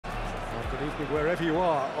Good evening wherever you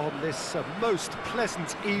are on this most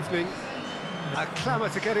pleasant evening. A clamour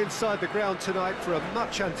to get inside the ground tonight for a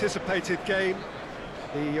much-anticipated game.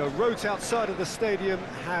 The roads outside of the stadium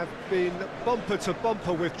have been bumper to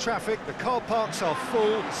bumper with traffic. The car parks are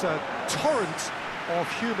full. It's a torrent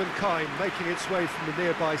of humankind making its way from the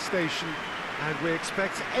nearby station, and we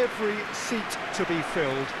expect every seat to be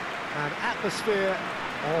filled. An atmosphere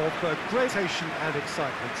of great tension and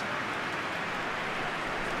excitement.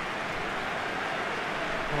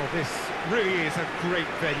 Well, this really is a great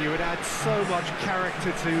venue. It adds so much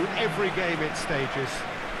character to every game it stages.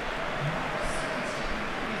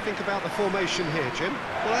 What do you think about the formation here, Jim?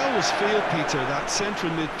 Well, I always feel, Peter, that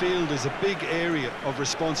central midfield is a big area of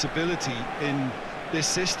responsibility in this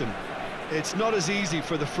system. It's not as easy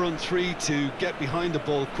for the front three to get behind the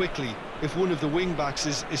ball quickly if one of the wing-backs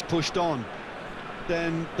is pushed on.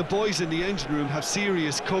 Then the boys in the engine room have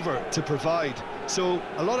serious cover to provide. So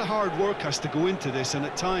a lot of hard work has to go into this, and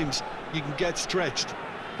at times you can get stretched.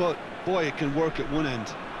 But boy, it can work at one end.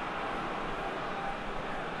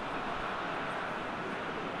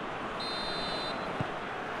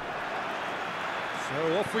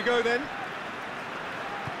 So off we go then.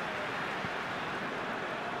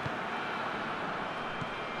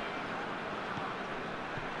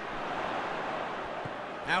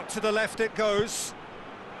 Out to the left it goes.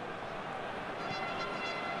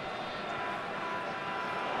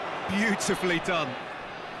 Beautifully done.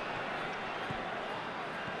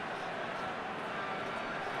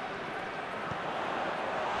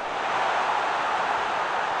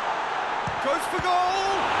 Goes for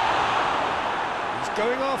goal! He's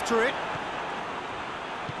going after it.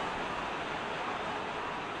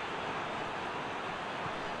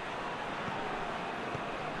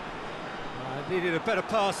 Needed a better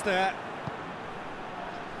pass there.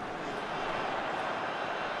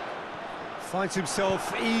 Finds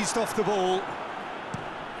himself eased off the ball.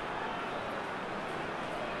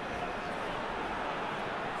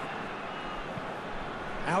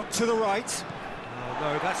 Out to the right. Oh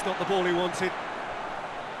no, that's not the ball he wanted.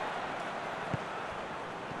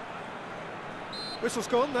 Whistle's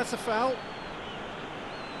gone, that's a foul.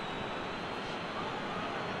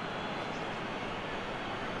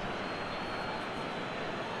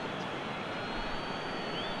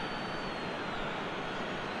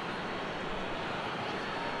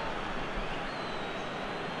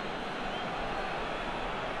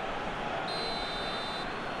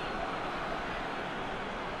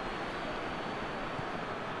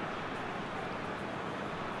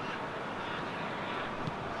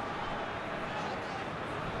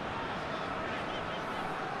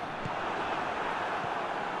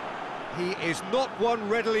 He is not one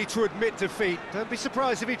readily to admit defeat. Don't be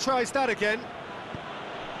surprised if he tries that again.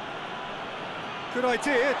 Good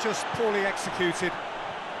idea, just poorly executed.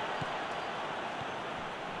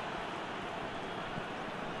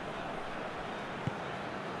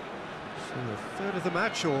 So a third of the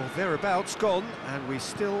match, or thereabouts, gone, and we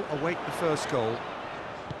still await the first goal.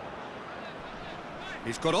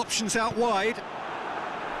 He's got options out wide.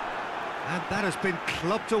 And that has been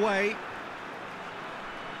clubbed away.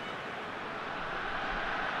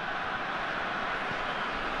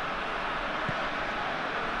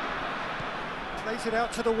 Plays it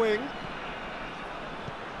out to the wing.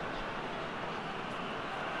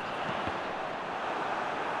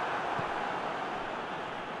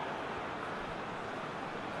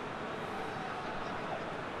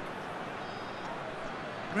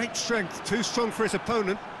 Great strength, too strong for his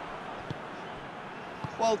opponent.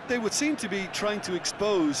 Well, they would seem to be trying to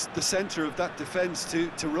expose the centre of that defence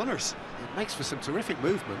to runners. It makes for some terrific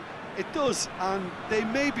movement. It does, and they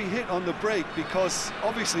may be hit on the break because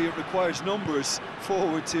obviously it requires numbers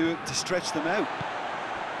forward to stretch them out.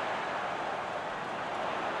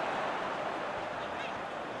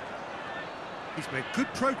 He's made good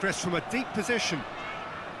progress from a deep position.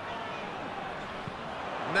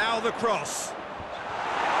 Now the cross.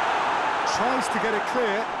 Tries to get it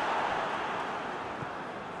clear.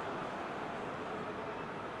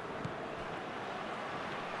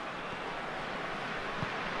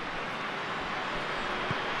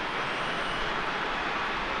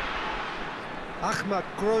 Akhmat,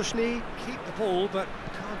 Grozny keep the ball, but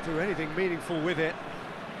can't do anything meaningful with it.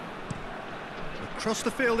 Across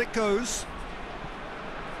the field it goes.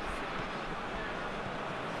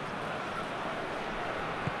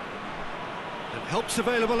 And help's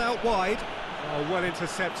available out wide. Oh, well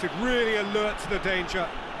intercepted, really alert to the danger.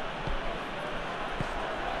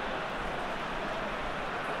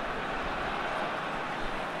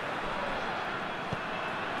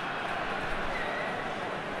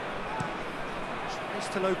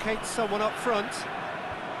 To locate someone up front.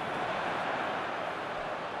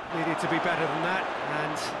 Needed to be better than that,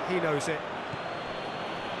 and he knows it.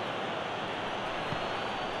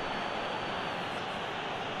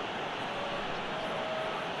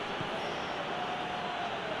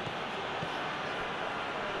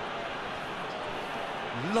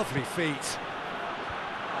 Lovely feet.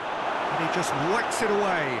 And he just whacks it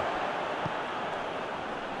away.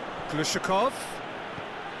 Glushakov.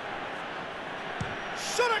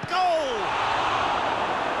 Shot at goal!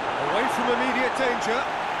 Away from immediate danger.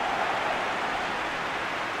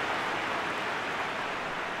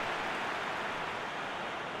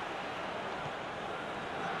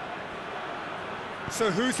 So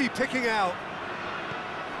who's he picking out?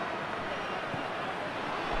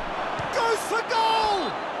 Goes for goal!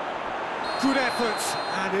 Good effort,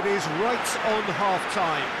 and it is right on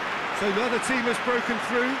half-time. So neither team has broken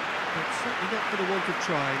through, but certainly not for the want of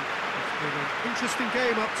trying. It's been an interesting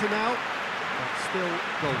game up to now, but still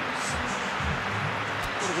goals.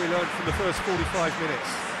 What have we learned from the first 45 minutes?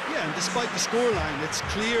 Yeah, and despite the scoreline, it's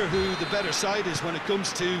clear who the better side is when it comes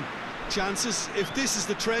to chances. If this is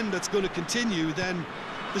the trend that's going to continue, then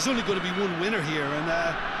there's only going to be one winner here, and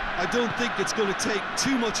I don't think it's going to take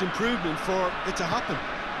too much improvement for it to happen.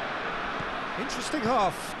 Interesting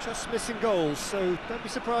half, just missing goals, so don't be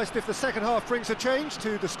surprised if the second half brings a change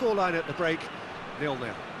to the scoreline at the break,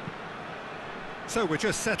 0-0. So we're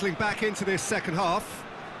just settling back into this second half.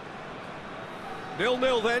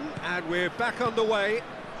 0-0 then, and we're back underway.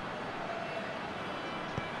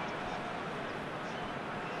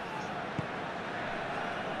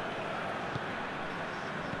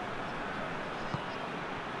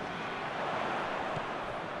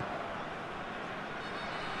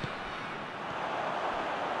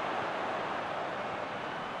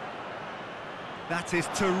 That is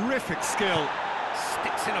terrific skill.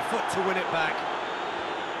 Sticks in a foot to win it back.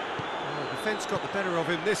 Well, the defence got the better of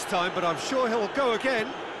him this time, but I'm sure he'll go again.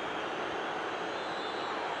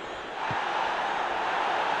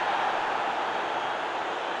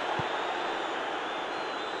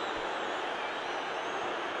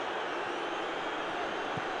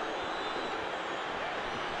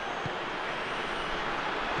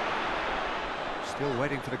 Still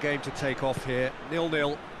waiting for the game to take off here.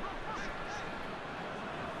 0-0.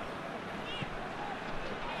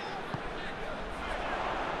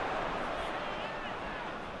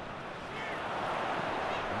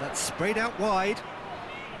 That's sprayed out wide.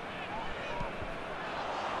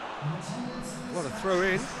 What a throw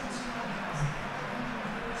in.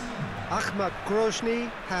 Akhmat, Grozny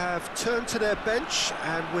have turned to their bench,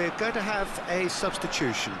 and we're going to have a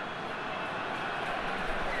substitution.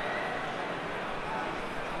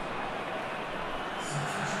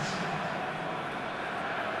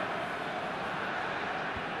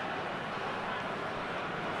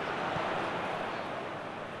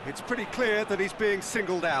 It's pretty clear that he's being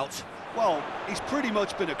singled out. Well, he's pretty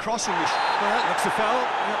much been a crossing machine. Well, that looks a foul.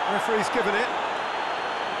 The referee's given it.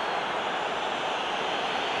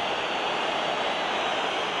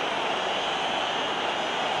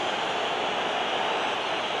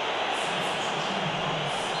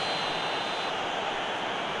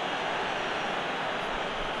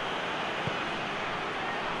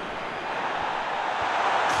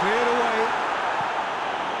 Cleared away.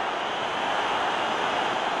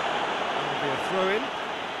 That'll be a throw-in.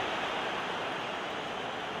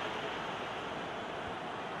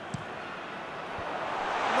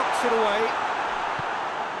 Knocks it away.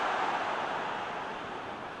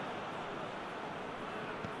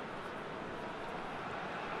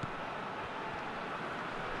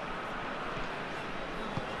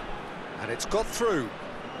 And it's got through.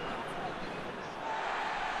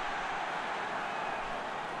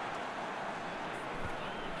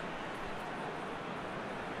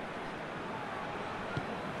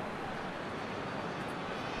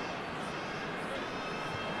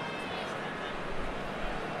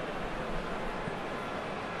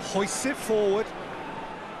 Hoists it forward.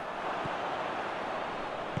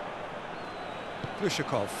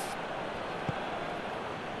 Glushakov.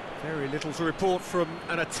 Very little to report from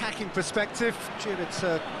an attacking perspective. Jim, it's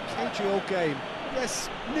a cagey old game. Yes,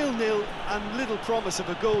 0-0 and little promise of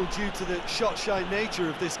a goal due to the shot-shy nature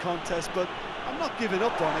of this contest, but I'm not giving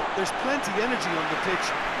up on it. There's plenty energy on the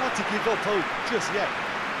pitch, not to give up hope just yet.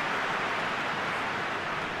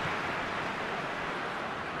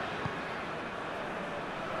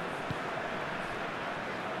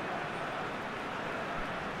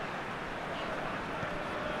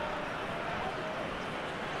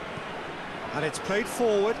 And it's played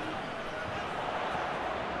forward.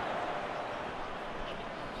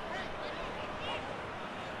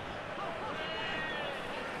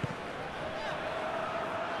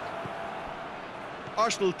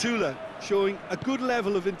 Arsenal Tula showing a good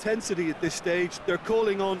level of intensity at this stage. They're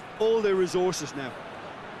calling on all their resources now.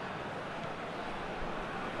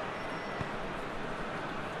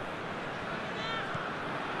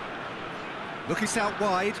 Look, it's out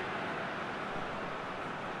wide.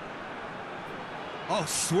 Oh,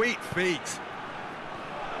 sweet feet.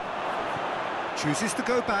 Chooses to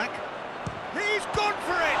go back. He's gone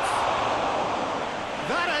for it!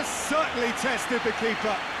 That has certainly tested the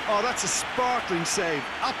keeper. Oh, that's a sparkling save.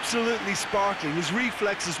 Absolutely sparkling. His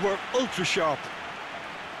reflexes were ultra sharp.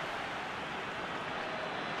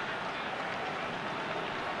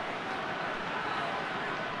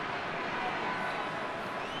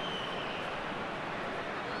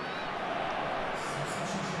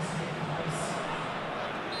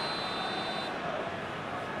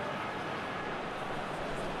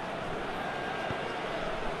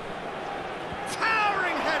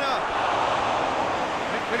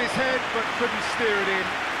 With his head, but couldn't steer it in.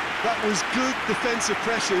 That was good defensive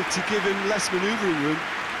pressure to give him less manoeuvring room.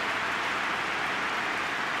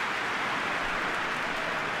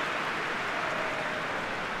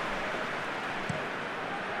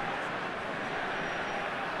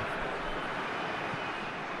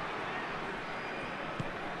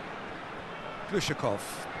 Glushakov.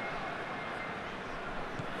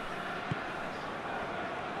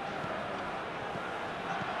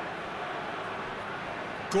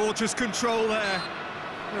 Gorgeous control there.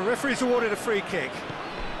 The referee's awarded a free kick.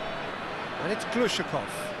 And it's Glushakov.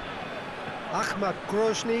 Akhmat,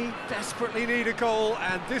 Grozny desperately need a goal,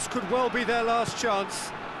 and this could well be their last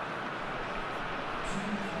chance.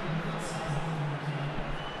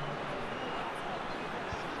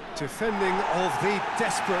 Defending of the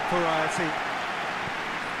desperate variety.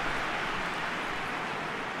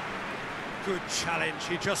 Good challenge,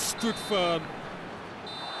 he just stood firm.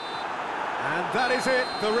 And that is it,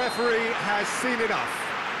 the referee has seen enough.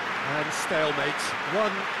 And stalemate.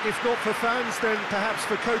 One, if not for fans, then perhaps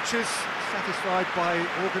for coaches, satisfied by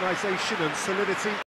organisation and solidity.